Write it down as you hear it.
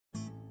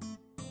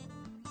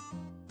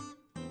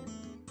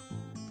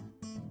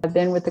I've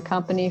been with the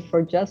company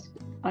for just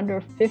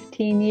under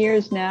 15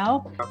 years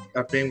now.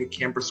 I've been with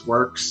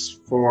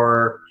CampusWorks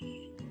for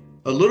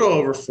a little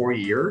over 4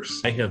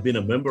 years. I have been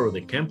a member of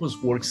the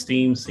CampusWorks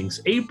team since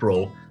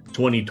April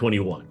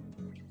 2021.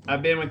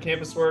 I've been with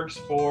CampusWorks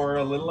for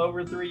a little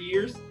over 3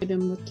 years. I've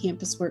been with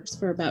CampusWorks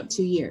for about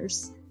 2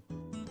 years.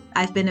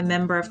 I've been a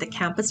member of the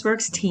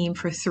CampusWorks team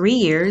for 3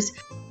 years.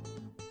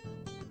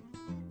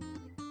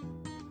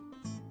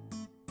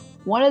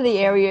 One of the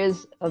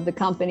areas of the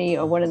company,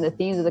 or one of the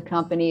themes of the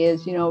company,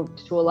 is, to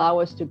allow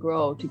us to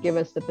grow, to give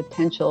us the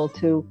potential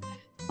to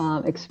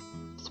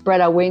spread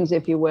our wings,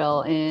 if you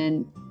will.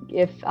 And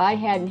if I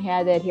hadn't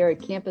had that here at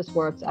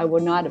CampusWorks, I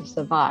would not have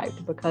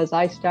survived, because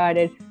I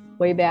started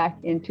way back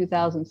in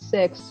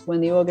 2006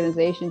 when the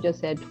organization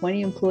just had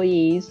 20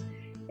 employees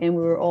and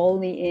we were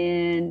only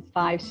in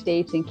 5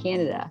 states in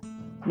Canada.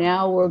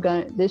 Now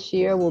this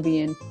year we'll be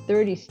in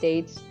 30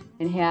 states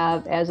and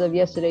have, as of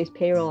yesterday's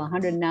payroll,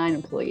 109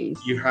 employees.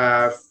 You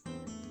have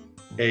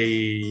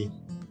a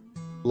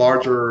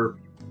larger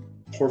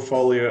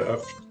portfolio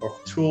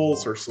of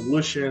tools or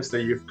solutions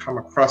that you've come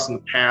across in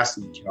the past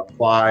that you can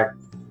apply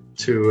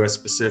to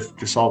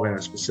solving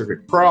a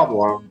specific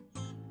problem.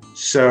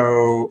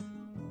 So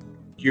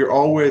you're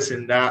always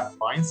in that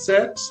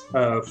mindset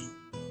of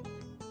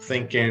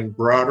thinking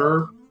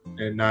broader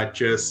and not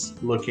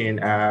just looking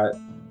at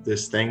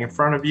this thing in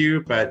front of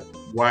you, but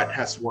what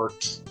has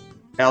worked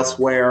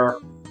elsewhere,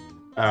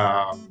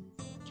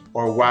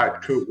 or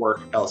what could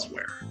work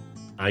elsewhere.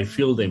 I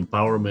feel the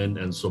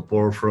empowerment and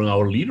support from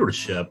our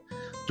leadership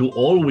to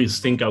always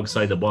think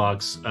outside the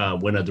box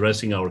when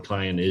addressing our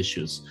client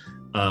issues.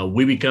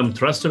 We become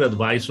trusted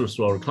advisors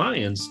to our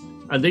clients,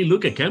 and they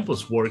look at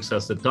CampusWorks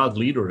as the thought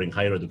leader in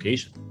higher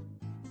education.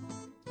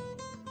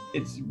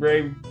 It's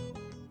very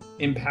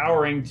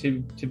empowering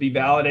to be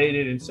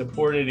validated and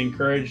supported,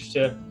 encouraged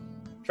to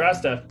try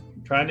stuff,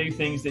 try new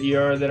things that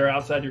are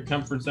outside your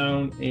comfort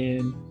zone,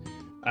 and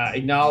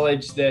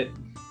acknowledge that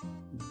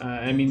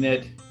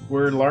that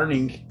we're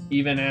learning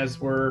even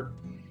as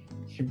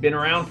we've been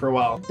around for a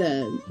while.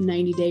 The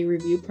 90-day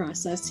review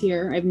process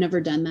here, I've never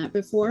done that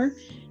before.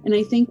 And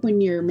I think when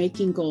you're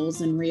making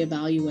goals and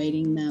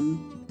reevaluating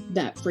them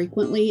that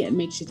frequently, it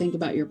makes you think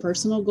about your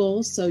personal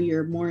goals. So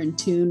you're more in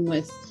tune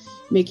with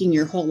making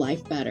your whole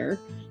life better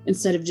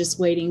instead of just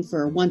waiting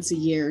for once a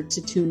year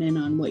to tune in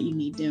on what you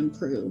need to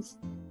improve.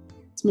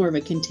 It's more of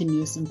a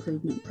continuous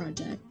improvement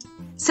project.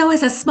 So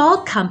as a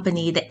small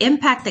company, the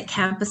impact that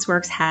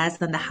CampusWorks has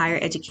on the higher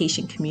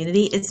education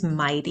community is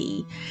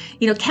mighty.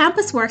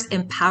 CampusWorks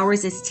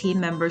empowers its team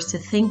members to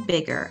think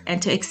bigger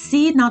and to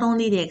exceed not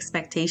only the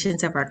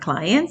expectations of our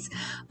clients,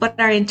 but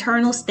our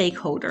internal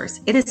stakeholders.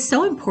 It is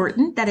so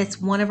important that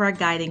it's one of our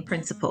guiding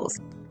principles.